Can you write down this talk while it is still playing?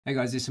Hey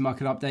guys, this is a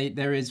market update.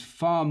 There is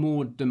far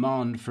more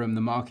demand from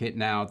the market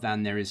now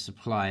than there is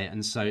supply,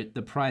 and so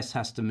the price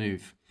has to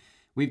move.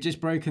 We've just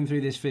broken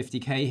through this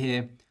 50K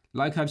here.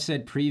 Like I've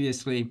said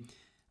previously,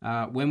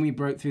 when we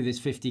broke through this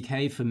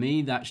 50K, for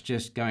me, that's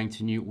just going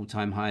to new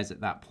all-time highs at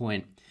that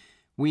point.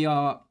 We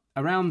are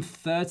around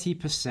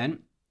 30%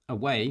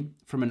 away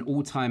from an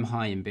all-time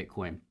high in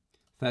Bitcoin,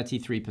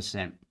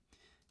 33%.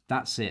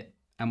 That's it.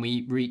 And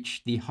we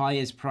reach the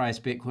highest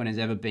price Bitcoin has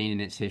ever been in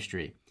its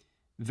history.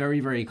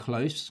 Very, very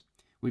close.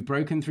 We've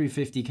broken through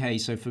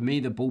 50K. So for me,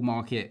 the bull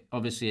market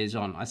obviously is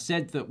on. I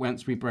said that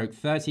once we broke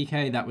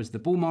 30K, that was the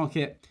bull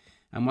market.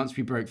 And once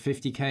we broke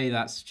 50K,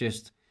 that's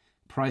just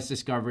price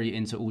discovery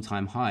into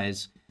all-time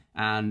highs.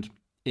 And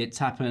it's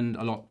happened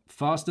a lot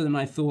faster than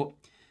I thought.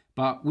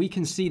 But we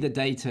can see the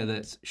data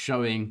that's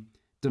showing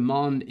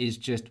demand is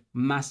just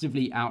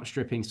massively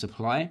outstripping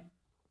supply.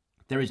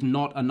 There is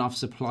not enough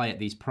supply at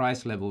these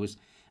price levels.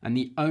 And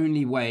the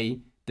only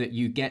way that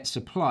you get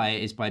supply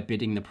is by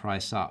bidding the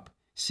price up.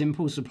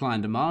 Simple supply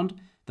and demand.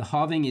 The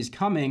halving is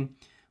coming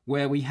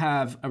where we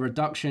have a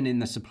reduction in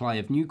the supply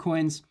of new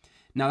coins.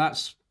 Now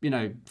that's,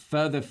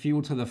 further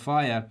fuel to the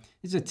fire.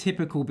 It's a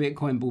typical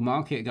Bitcoin bull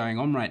market going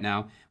on right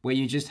now where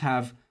you just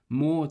have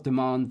more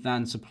demand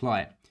than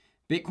supply.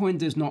 Bitcoin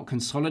does not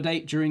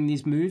consolidate during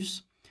these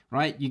moves,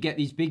 right? You get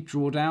these big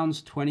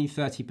drawdowns, 20,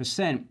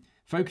 30%.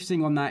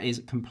 Focusing on that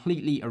is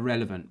completely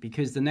irrelevant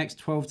because the next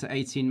 12 to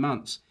 18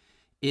 months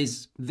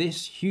is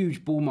this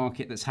huge bull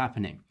market that's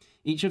happening.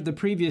 Each of the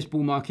previous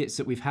bull markets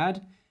that we've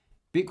had,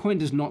 Bitcoin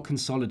does not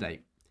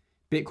consolidate.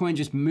 Bitcoin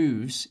just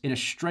moves in a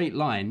straight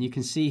line. You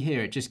can see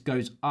here, it just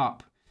goes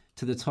up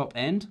to the top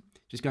end,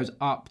 just goes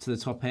up to the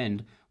top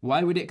end.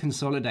 Why would it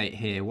consolidate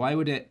here? Why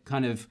would it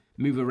kind of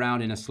move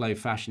around in a slow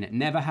fashion? It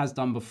never has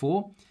done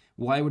before.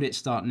 Why would it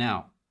start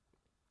now?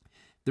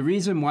 The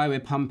reason why we're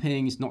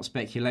pumping is not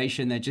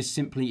speculation. There just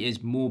simply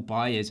is more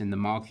buyers in the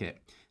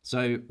market.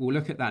 So we'll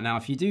look at that now.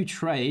 If you do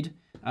trade,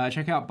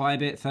 check out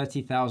Bybit,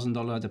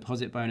 $30,000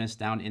 deposit bonus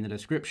down in the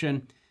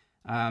description.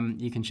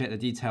 You can check the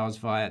details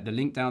via the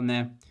link down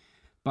there.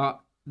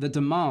 But the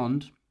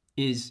demand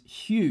is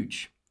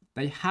huge.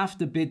 They have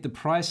to bid the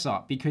price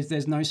up because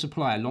there's no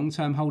supply.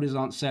 Long-term holders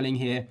aren't selling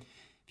here.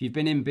 If you've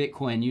been in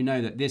Bitcoin, you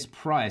know that this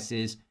price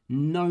is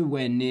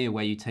nowhere near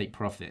where you take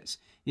profits.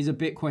 These are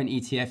Bitcoin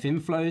ETF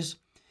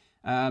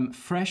inflows,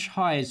 fresh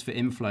highs for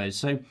inflows.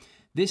 So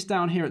this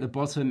down here at the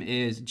bottom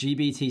is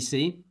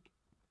GBTC.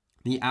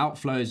 The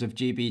outflows of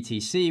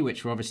GBTC,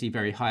 which were obviously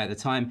very high at the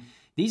time,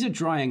 these are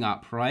drying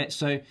up, right?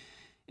 So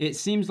it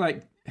seems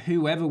like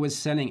whoever was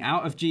selling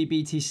out of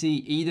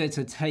GBTC, either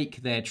to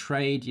take their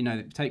trade,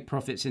 take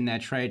profits in their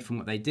trade from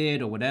what they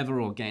did or whatever,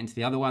 or get into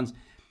the other ones.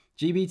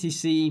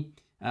 GBTC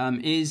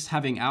is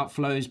having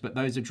outflows, but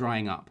those are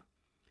drying up.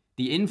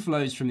 The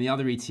inflows from the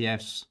other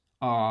ETFs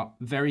are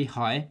very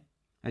high,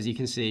 as you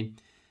can see.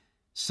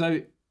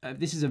 So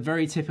this is a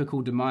very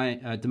typical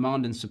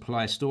demand and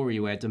supply story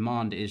where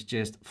demand is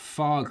just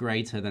far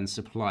greater than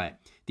supply.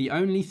 The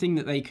only thing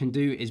that they can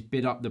do is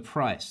bid up the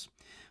price.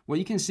 What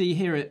you can see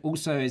here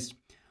also is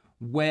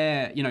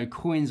where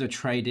coins are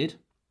traded.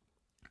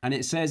 And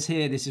it says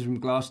here, this is from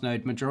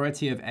Glassnode,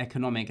 majority of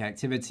economic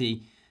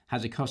activity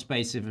has a cost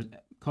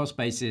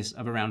basis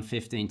of around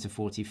 15 to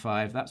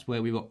 45. That's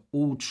where we were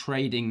all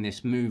trading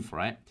this move,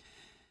 right?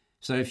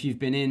 So if you've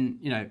been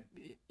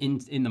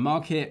in the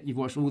market, you've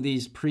watched all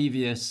these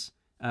previous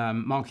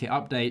market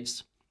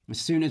updates. As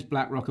soon as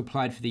BlackRock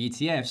applied for the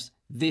ETFs,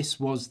 this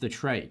was the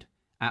trade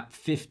at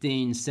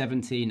 15,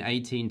 17,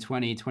 18,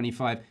 20,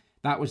 25.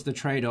 That was the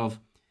trade of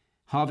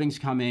halving's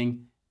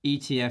coming,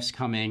 ETFs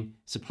coming,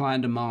 supply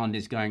and demand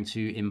is going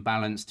to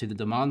imbalance to the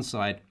demand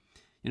side.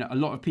 A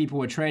lot of people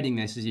were trading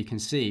this, as you can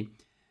see,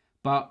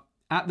 but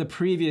at the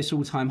previous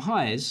all-time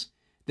highs,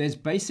 there's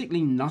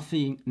basically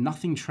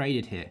nothing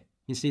traded here.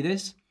 You see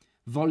this?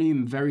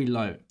 Volume very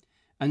low.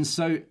 And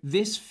so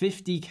this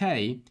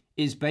 50K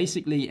is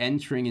basically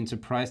entering into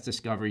price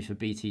discovery for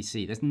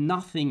BTC. There's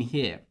nothing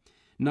here.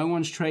 No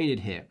one's traded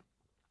here.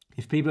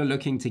 If people are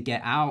looking to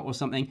get out or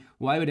something,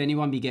 why would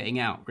anyone be getting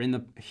out? We're in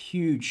the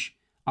huge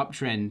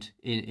uptrend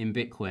in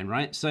Bitcoin,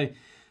 right? So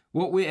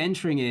what we're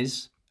entering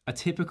is a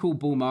typical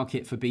bull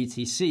market for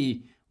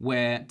BTC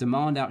where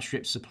demand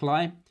outstrips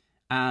supply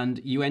and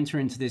you enter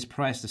into this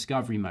price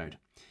discovery mode.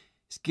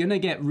 It's going to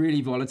get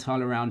really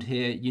volatile around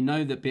here. You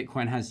know that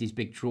Bitcoin has these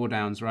big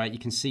drawdowns, right? You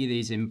can see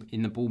these in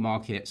the bull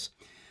markets.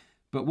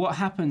 But what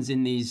happens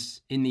in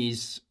these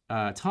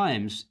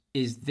times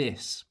is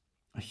this,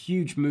 a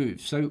huge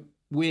move. So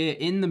we're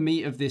in the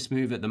meat of this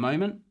move at the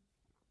moment.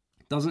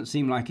 It doesn't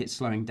seem like it's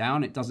slowing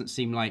down. It doesn't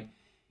seem like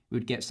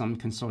we'd get some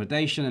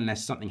consolidation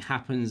unless something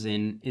happens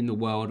in the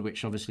world,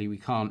 which obviously we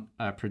can't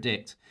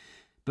predict.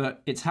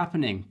 But it's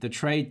happening. The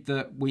trade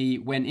that we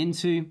went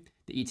into,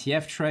 the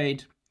ETF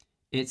trade,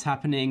 it's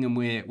happening and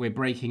we're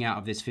breaking out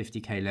of this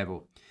 50K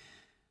level.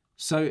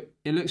 So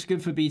it looks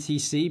good for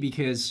BTC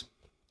because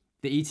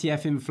the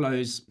ETF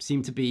inflows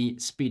seem to be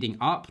speeding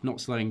up,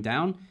 not slowing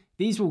down.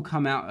 These will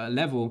come out at a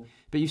level,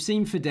 but you've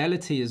seen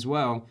Fidelity as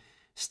well.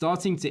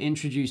 starting to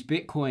introduce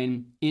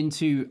Bitcoin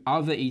into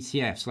other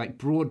ETFs, like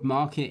broad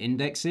market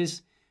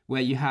indexes,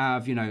 where you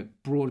have,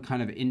 broad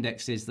kind of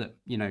indexes that,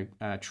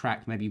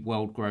 track maybe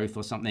world growth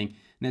or something. And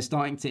they're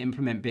starting to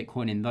implement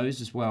Bitcoin in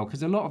those as well,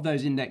 because a lot of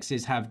those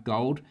indexes have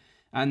gold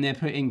and they're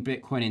putting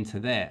Bitcoin into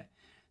there.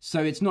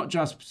 So it's not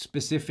just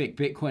specific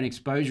Bitcoin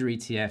exposure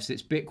ETFs,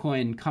 it's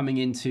Bitcoin coming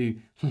into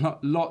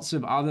lots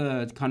of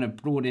other kind of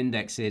broad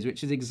indexes,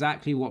 which is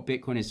exactly what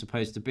Bitcoin is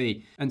supposed to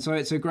be. And so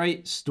it's a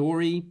great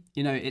story,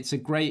 it's a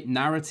great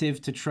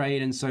narrative to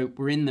trade. And so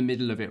we're in the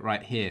middle of it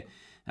right here.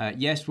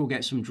 Yes, we'll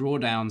get some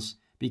drawdowns,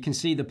 but you can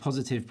see the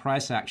positive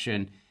price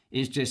action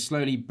is just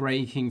slowly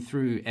breaking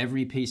through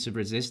every piece of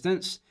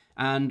resistance.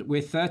 And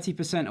we're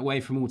 30% away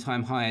from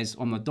all-time highs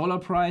on the dollar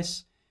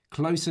price,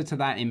 closer to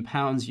that in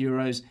pounds,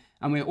 euros,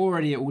 and we're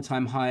already at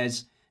all-time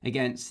highs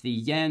against the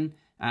yen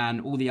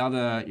and all the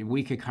other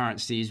weaker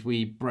currencies.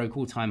 We broke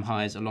all-time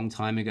highs a long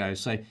time ago.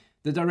 So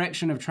the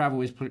direction of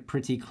travel is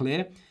pretty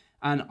clear.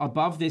 And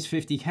above this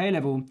 50K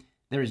level,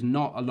 there is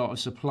not a lot of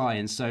supply.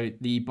 And so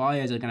the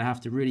buyers are going to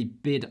have to really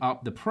bid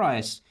up the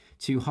price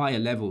to higher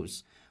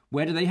levels.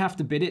 Where do they have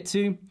to bid it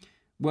to?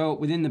 Well,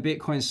 within the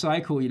Bitcoin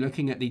cycle, you're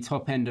looking at the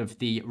top end of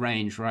the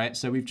range, right?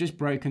 So we've just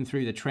broken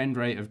through the trend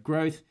rate of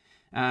growth,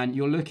 and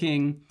you're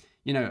looking,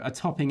 a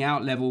topping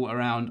out level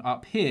around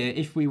up here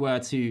if we were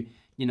to,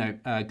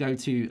 go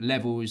to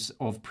levels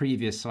of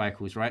previous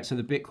cycles, right? So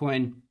the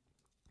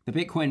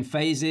Bitcoin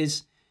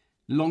phases,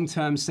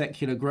 long-term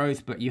secular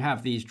growth, but you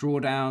have these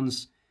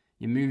drawdowns,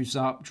 it moves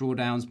up,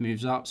 drawdowns,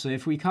 moves up. So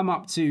if we come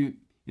up to,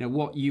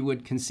 what you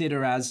would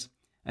consider as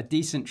a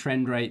decent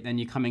trend rate, then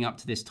you're coming up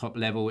to this top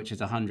level, which is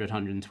 100,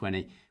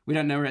 120. We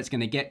don't know where it's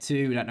going to get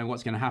to. We don't know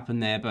what's going to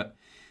happen there, but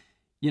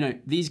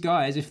these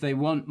guys, if they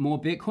want more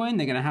Bitcoin,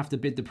 they're going to have to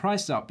bid the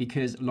price up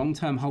because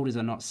long-term holders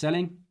are not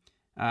selling.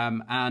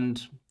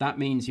 And that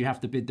means you have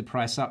to bid the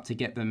price up to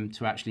get them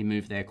to actually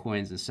move their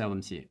coins and sell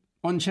them to you.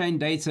 On-chain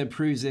data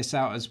proves this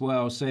out as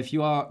well. So if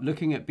you are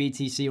looking at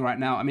BTC right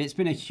now, it's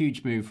been a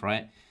huge move,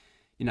 right?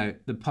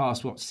 The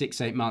past,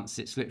 6-8 months,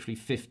 it's literally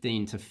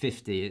 15 to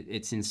 50.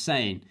 It's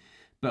insane.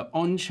 But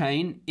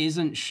on-chain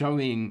isn't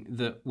showing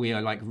that we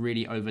are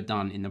really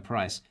overdone in the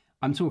price.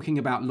 I'm talking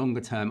about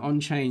longer term.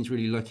 On-chain's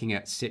really looking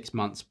at 6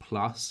 months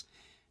plus.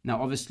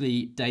 Now,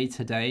 obviously, day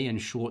to day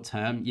and short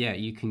term, yeah,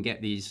 you can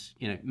get these,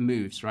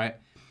 moves, right?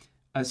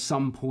 At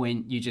some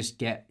point, you just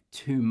get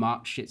too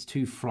much. It's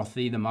too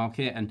frothy, the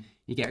market, and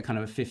you get kind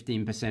of a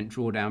 15%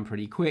 drawdown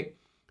pretty quick.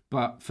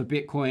 But for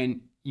Bitcoin,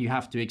 you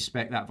have to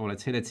expect that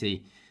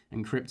volatility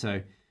in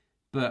crypto.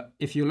 But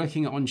if you're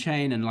looking at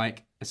on-chain and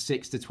a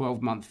 6 to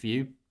 12 month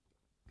view,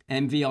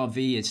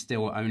 MVRV is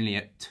still only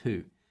at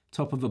 2.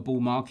 Top of a bull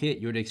market,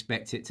 you would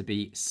expect it to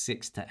be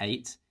 6 to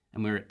 8,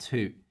 and we're at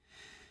 2.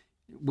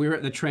 We're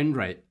at the trend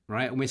rate,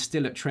 right? And we're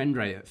still at trend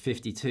rate at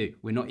 52.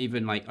 We're not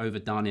even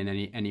overdone in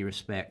any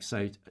respect.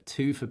 So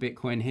 2 for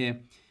Bitcoin here.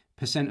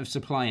 Percent of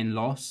supply in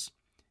loss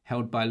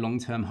held by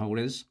long-term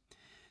holders.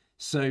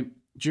 So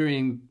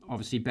during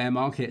obviously bear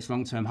markets,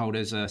 long-term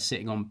holders are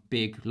sitting on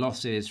big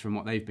losses from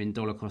what they've been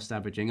dollar cost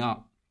averaging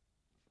up.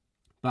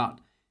 But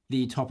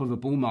the top of a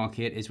bull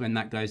market is when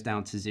that goes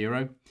down to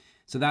 0.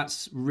 So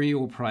that's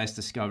real price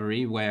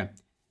discovery where,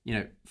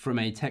 from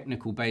a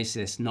technical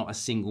basis, not a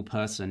single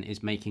person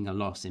is making a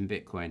loss in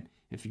Bitcoin.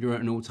 If you're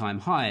at an all-time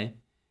high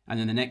and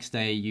then the next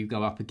day you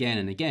go up again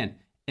and again,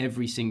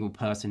 every single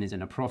person is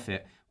in a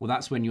profit. Well,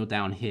 that's when you're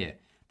down here.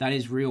 That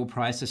is real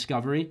price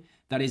discovery.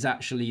 That is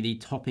actually the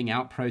topping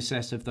out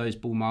process of those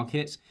bull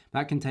markets.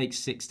 That can take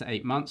 6 to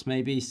 8 months,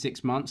 maybe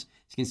 6 months.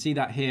 You can see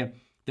that here,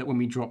 that when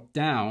we drop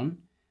down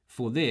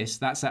for this,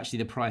 that's actually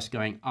the price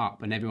going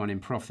up and everyone in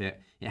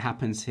profit. It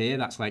happens here.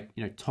 That's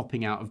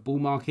topping out of bull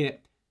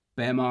market,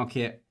 bear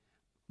market,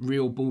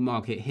 real bull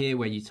market here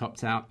where you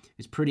topped out.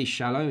 It's pretty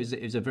shallow.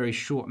 It was a very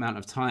short amount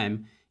of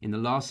time in the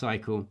last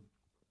cycle.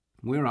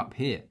 We're up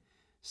here.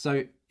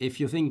 So if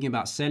you're thinking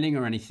about selling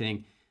or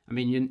anything,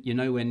 you're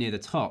nowhere near the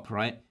top,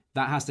 right?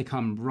 That has to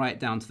come right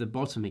down to the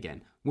bottom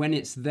again. When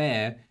it's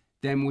there,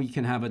 then we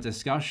can have a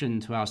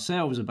discussion to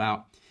ourselves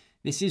about,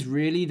 this is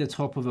really the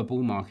top of a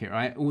bull market,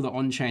 right? All the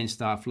on-chain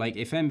stuff,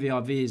 if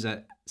MVRV is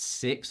at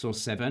 6 or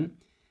 7,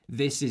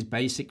 this is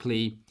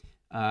basically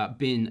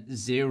been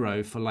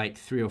 0 for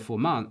 3 or 4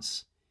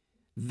 months.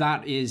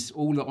 That is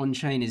all the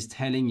on-chain is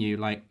telling you,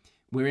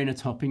 we're in a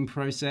topping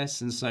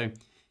process. And so,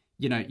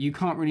 you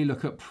can't really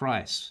look at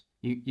price.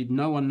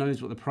 No one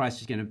knows what the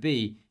price is going to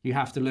be. You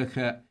have to look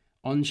at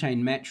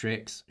on-chain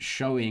metrics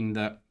showing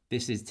that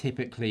this is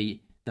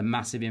typically the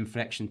massive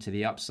inflection to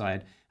the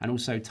upside, and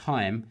also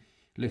time,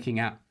 looking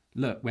at,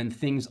 when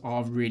things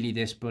are really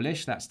this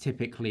bullish, that's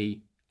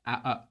typically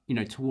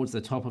towards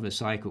the top of a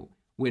cycle.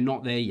 We're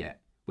not there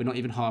yet. We're not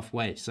even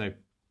halfway. So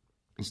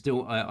it's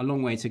still a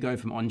long way to go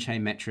from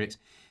on-chain metrics.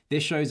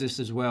 This shows us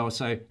as well.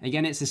 So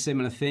again, it's a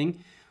similar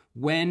thing.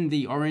 When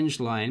the orange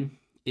line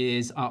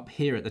is up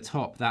here at the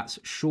top, that's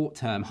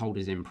short-term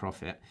holders in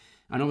profit.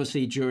 And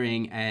obviously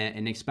during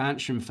an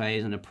expansion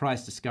phase and a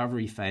price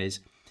discovery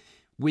phase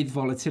with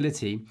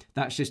volatility,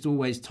 that's just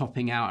always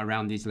topping out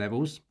around these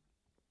levels.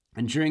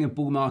 And during a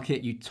bull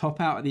market, you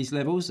top out at these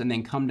levels and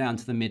then come down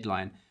to the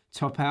midline.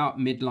 Top out,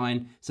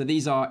 midline. So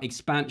these are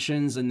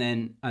expansions and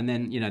then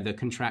the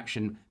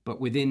contraction,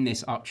 but within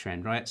this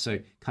uptrend, right? So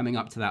coming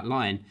up to that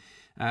line.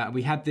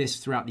 We had this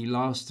throughout the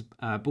last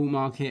bull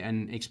market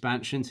and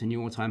expansion to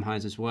new all-time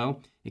highs as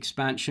well.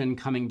 Expansion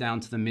coming down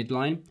to the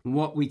midline.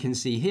 What we can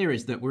see here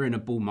is that we're in a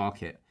bull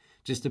market.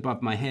 Just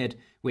above my head,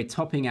 we're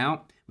topping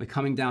out. We're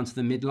coming down to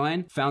the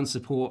midline. Found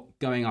support,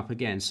 going up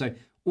again. So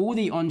all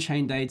the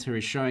on-chain data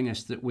is showing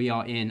us that we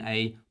are in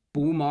a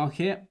bull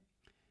market,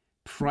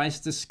 price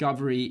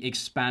discovery,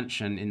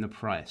 expansion in the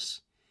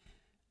price.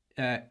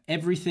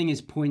 Everything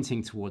is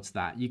pointing towards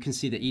that. You can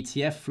see the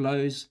ETF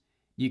flows.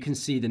 You can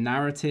see the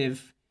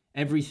narrative.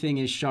 Everything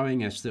is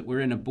showing us that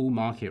we're in a bull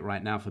market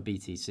right now for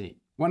BTC.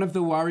 One of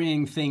the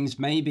worrying things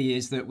maybe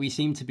is that we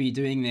seem to be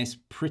doing this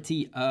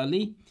pretty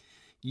early.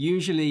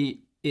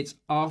 Usually it's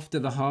after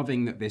the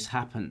halving that this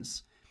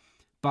happens.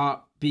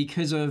 But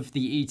because of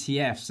the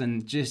ETFs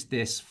and just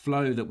this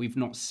flow that we've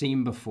not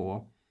seen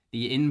before,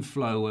 the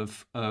inflow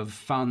of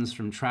funds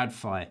from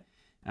TradFi,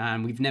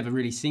 and we've never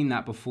really seen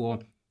that before,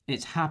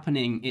 it's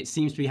happening, it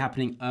seems to be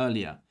happening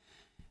earlier.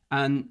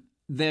 And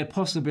the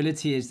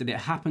possibility is that it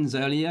happens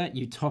earlier,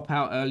 you top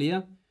out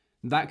earlier,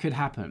 that could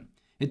happen.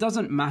 It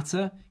doesn't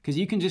matter because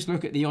you can just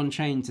look at the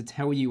on-chain to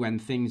tell you when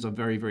things are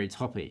very, very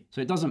toppy.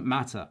 So it doesn't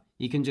matter.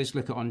 You can just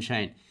look at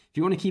on-chain. If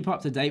you want to keep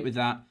up to date with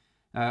that,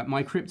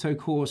 my crypto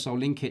course, I'll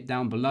link it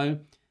down below.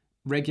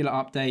 Regular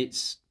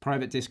updates,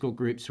 private Discord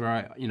groups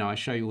where I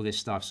show you all this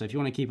stuff. So if you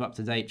want to keep up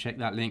to date, check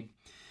that link.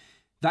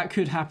 That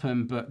could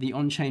happen, but the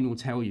on-chain will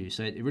tell you.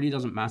 So it really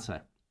doesn't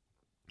matter.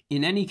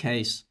 In any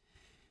case,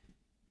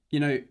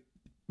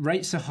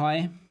 rates are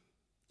high.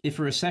 If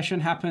a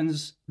recession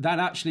happens, that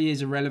actually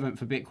is irrelevant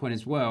for Bitcoin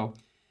as well,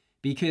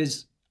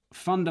 because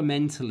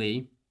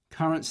fundamentally,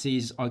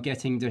 currencies are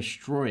getting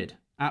destroyed,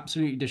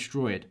 absolutely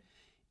destroyed.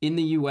 In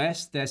the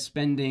US, they're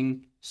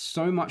spending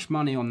so much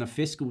money on the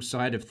fiscal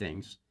side of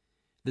things.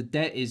 The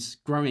debt is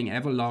growing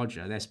ever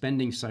larger. They're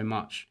spending so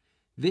much.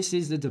 This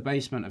is the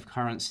debasement of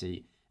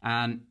currency,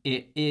 and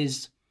it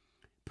is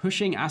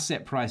pushing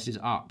asset prices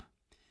up.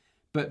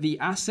 But the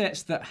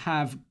assets that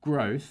have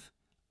growth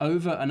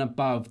over and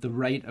above the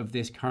rate of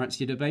this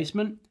currency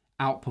debasement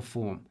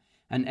outperform,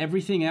 and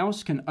everything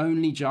else can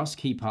only just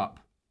keep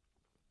up.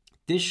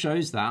 This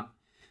shows that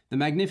the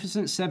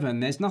Magnificent Seven,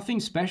 there's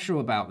nothing special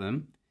about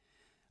them,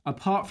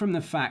 apart from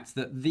the fact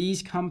that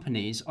these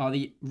companies are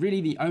really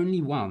the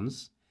only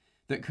ones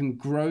that can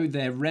grow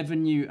their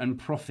revenue and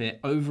profit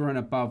over and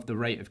above the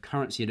rate of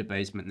currency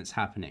debasement that's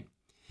happening.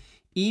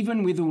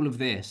 Even with all of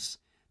this,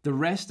 the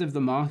rest of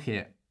the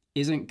market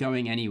isn't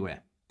going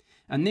anywhere.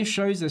 And this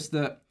shows us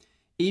that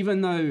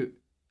even though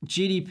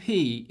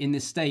GDP in the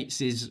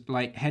States is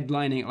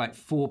headlining at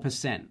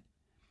 4%, and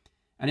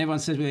everyone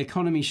says, well, the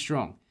economy's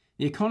strong.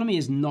 The economy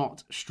is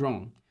not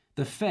strong.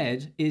 The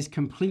Fed is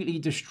completely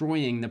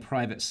destroying the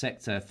private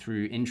sector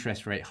through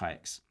interest rate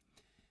hikes.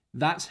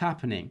 That's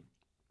happening.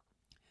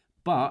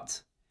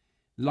 But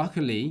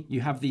luckily,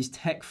 you have these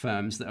tech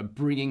firms that are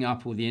bringing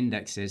up all the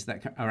indexes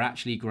that are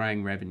actually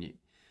growing revenue.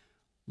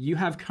 You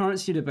have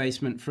currency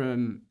debasement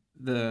from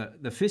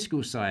the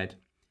fiscal side,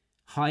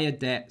 higher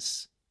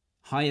debts,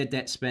 higher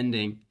debt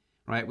spending,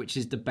 right, which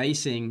is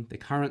debasing the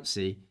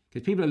currency,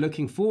 because people are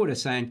looking forward to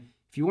saying,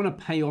 if you want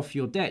to pay off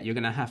your debt, you're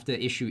going to have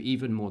to issue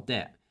even more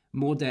debt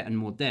and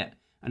more debt.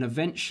 And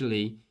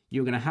eventually,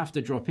 you're going to have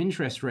to drop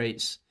interest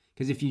rates,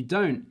 because if you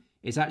don't,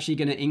 it's actually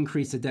going to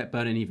increase the debt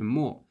burden even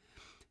more.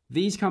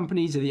 These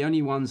companies are the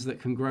only ones that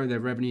can grow their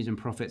revenues and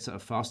profits at a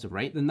faster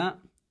rate than that.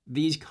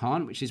 These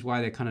can't, which is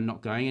why they're kind of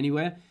not going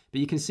anywhere.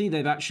 But you can see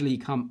they've actually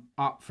come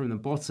up from the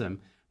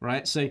bottom,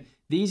 right? So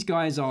these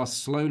guys are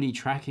slowly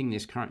tracking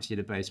this currency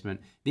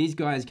debasement. These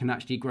guys can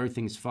actually grow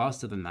things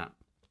faster than that.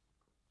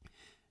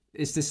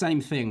 It's the same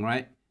thing,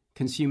 right?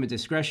 Consumer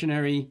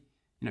discretionary,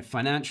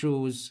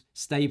 financials,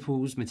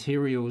 staples,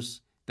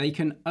 materials, they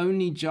can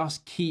only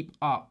just keep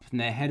up and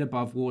their head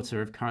above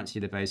water of currency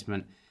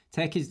debasement.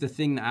 Tech is the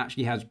thing that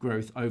actually has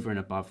growth over and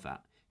above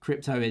that.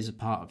 Crypto is a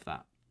part of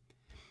that.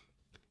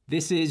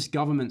 This is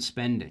government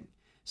spending.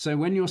 So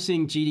when you're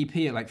seeing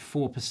GDP at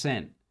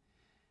 4%,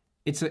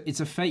 it's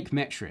a fake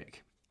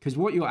metric, because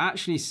what you're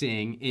actually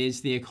seeing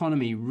is the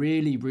economy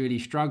really, really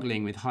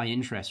struggling with high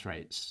interest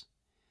rates,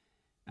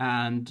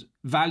 and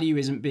value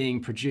isn't being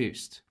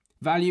produced.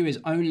 Value is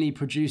only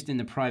produced in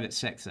the private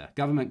sector.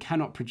 Government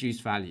cannot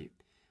produce value.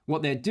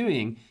 What they're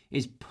doing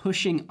is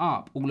pushing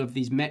up all of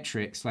these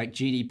metrics like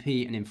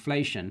GDP and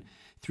inflation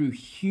through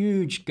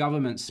huge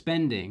government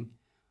spending,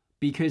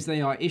 because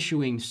they are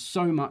issuing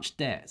so much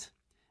debt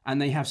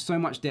and they have so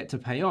much debt to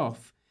pay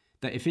off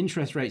that if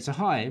interest rates are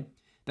high,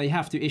 they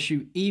have to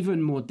issue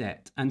even more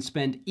debt and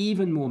spend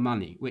even more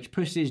money, which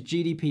pushes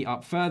GDP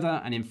up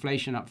further and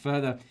inflation up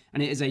further.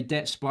 And it is a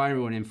debt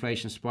spiral and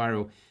inflation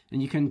spiral.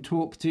 And you can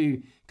talk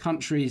to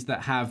countries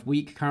that have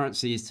weak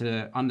currencies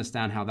to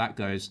understand how that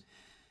goes,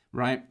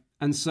 right?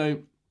 And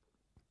so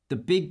the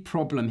big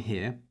problem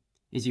here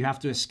is you have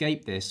to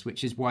escape this,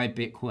 which is why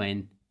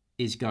Bitcoin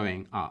is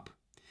going up.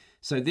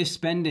 So this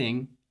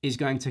spending is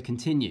going to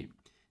continue.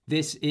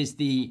 This is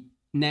the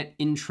net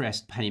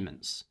interest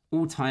payments,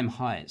 all-time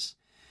highs.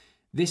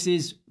 This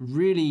is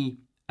really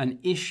an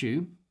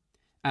issue,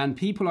 and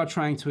people are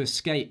trying to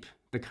escape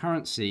the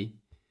currency,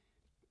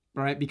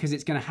 right? Because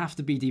it's going to have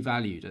to be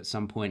devalued at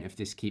some point if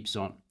this keeps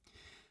on.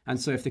 And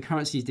so if the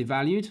currency is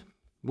devalued,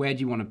 where do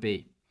you want to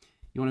be?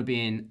 You want to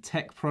be in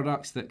tech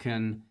products that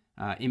can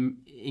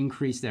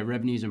increase their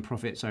revenues and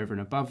profits over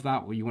and above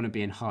that, or you want to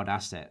be in hard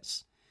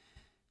assets.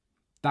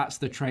 That's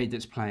the trade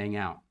that's playing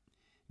out.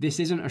 This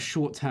isn't a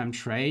short-term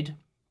trade.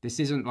 This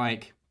isn't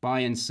like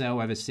buy and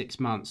sell over 6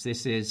 months.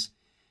 This is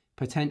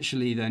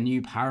potentially the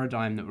new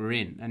paradigm that we're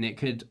in. And it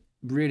could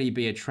really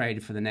be a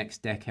trade for the next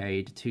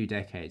decade, 2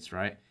 decades,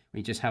 right?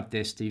 We just have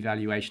this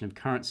devaluation of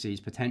currencies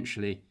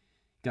potentially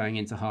going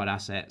into hard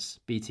assets.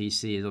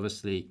 BTC is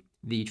obviously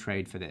the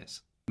trade for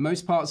this.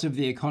 Most parts of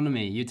the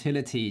economy,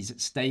 utilities,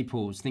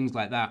 staples, things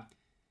like that,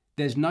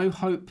 there's no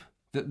hope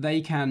that they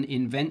can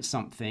invent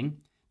something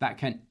that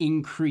can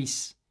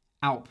increase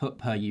output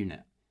per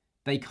unit.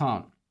 They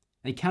can't.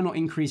 They cannot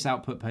increase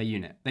output per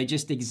unit. They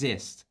just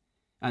exist.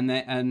 And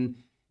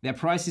their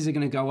prices are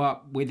going to go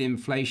up with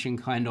inflation,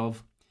 kind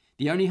of.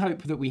 The only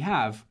hope that we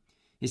have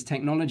is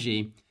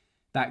technology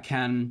that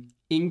can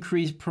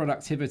increase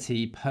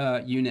productivity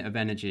per unit of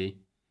energy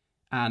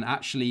and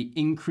actually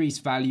increase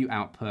value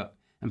output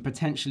and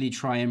potentially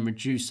try and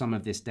reduce some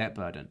of this debt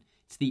burden.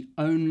 It's the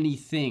only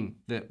thing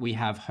that we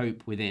have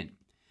hope within.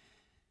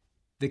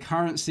 The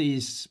currency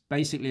is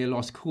basically a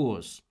lost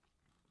cause.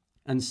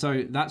 And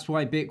so that's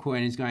why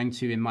Bitcoin is going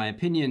to, in my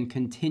opinion,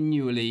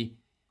 continually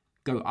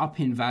go up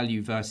in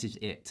value versus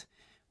it.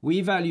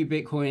 We value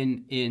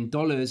Bitcoin in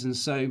dollars, and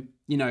so,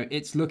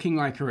 it's looking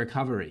like a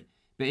recovery.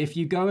 But if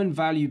you go and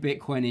value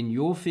Bitcoin in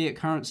your fiat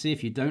currency,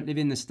 if you don't live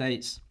in the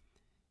States,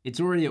 it's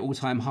already at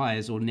all-time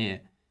highs or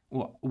near,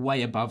 or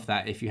way above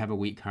that if you have a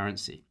weak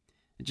currency.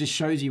 It just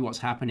shows you what's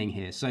happening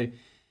here. So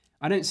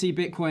I don't see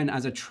Bitcoin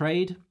as a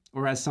trade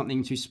or as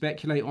something to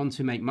speculate on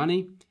to make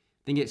money.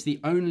 I think it's the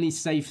only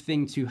safe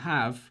thing to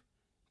have.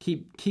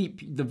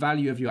 Keep the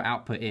value of your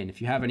output in if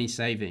you have any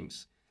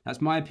savings. That's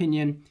my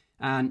opinion.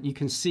 And you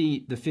can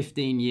see the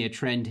 15-year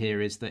trend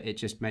here is that it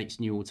just makes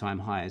new all-time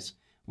highs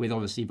with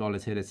obviously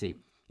volatility.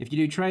 If you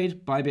do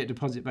trade, Bybit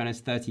deposit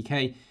bonus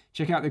 30K.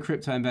 Check out the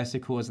Crypto Investor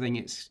course. I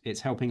think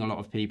it's helping a lot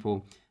of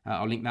people.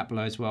 I'll link that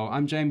below as well.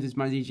 I'm James, this is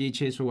MoneyDG.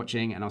 Cheers for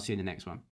watching, and I'll see you in the next one.